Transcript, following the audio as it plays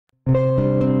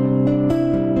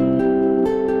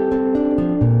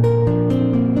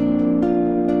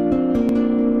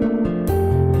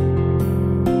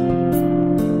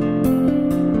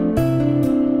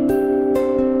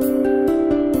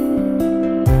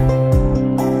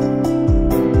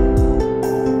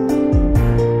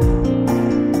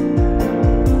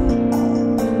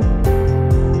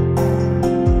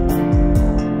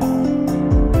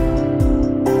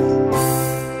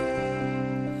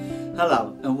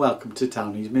Hello and welcome to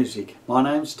Tony's Music. My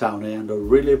name's Tony and I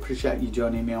really appreciate you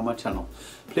joining me on my channel.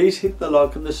 Please hit the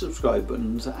like and the subscribe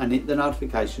buttons and hit the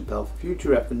notification bell for future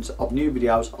reference of new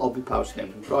videos I'll be posting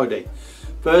every Friday.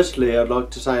 Firstly, I'd like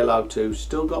to say hello to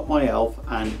Still Got My Elf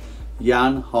and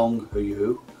Yan Hong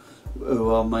Hu, who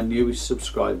are my newest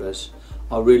subscribers.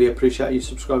 I really appreciate you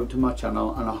subscribing to my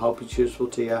channel and I hope it's useful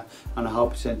to you and I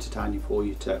hope it's entertaining for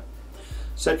you too.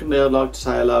 Secondly, I'd like to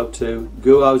say hello to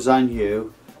Guo Zhang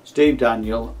Yu, Steve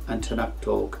Daniel and Tanak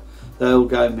Talk. They all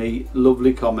gave me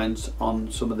lovely comments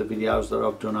on some of the videos that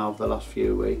I've done over the last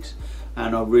few weeks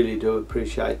and I really do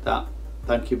appreciate that.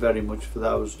 Thank you very much for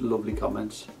those lovely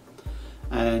comments.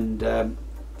 And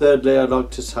thirdly, I'd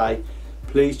like to say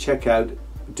please check out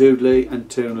Doodly and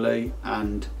Toonly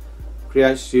and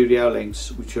Create Studio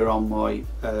links, which are on my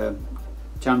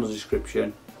channel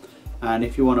description, and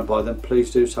if you want to buy them,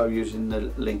 please do so using the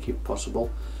link if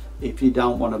possible. If you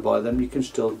don't want to buy them, you can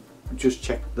still just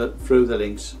check through the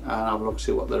links and have a look,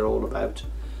 see what they're all about.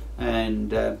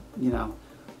 And you know,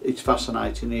 it's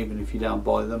fascinating even if you don't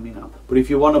buy them, you know. But if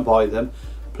you want to buy them,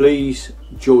 please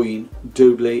join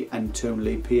Doodly and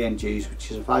Toonly PNGs,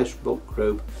 which is a Facebook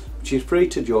group which is free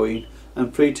to join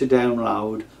and free to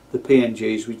download the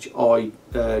PNGs which I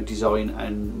design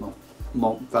and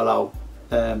my fellow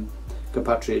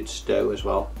compatriots do as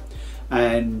well.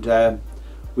 And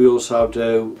we also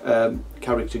do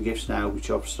character gifts now,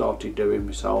 which I've started doing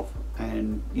myself,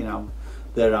 and you know,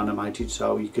 they're animated,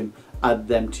 so you can add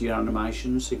them to your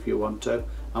animations if you want to.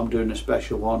 I'm doing a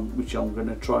special one which I'm going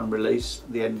to try and release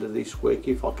the end of this week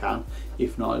if I can.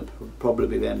 If not, it'll probably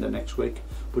be the end of next week,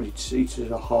 but it's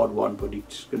a hard one, but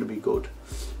it's going to be good.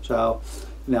 So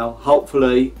now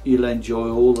hopefully you'll enjoy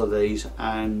all of these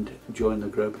and join the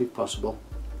group if possible.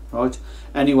 Right,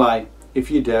 anyway, if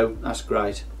you do, that's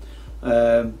great.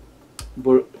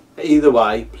 But either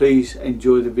way, please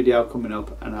enjoy the video coming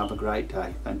up and have a great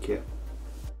day. Thank you.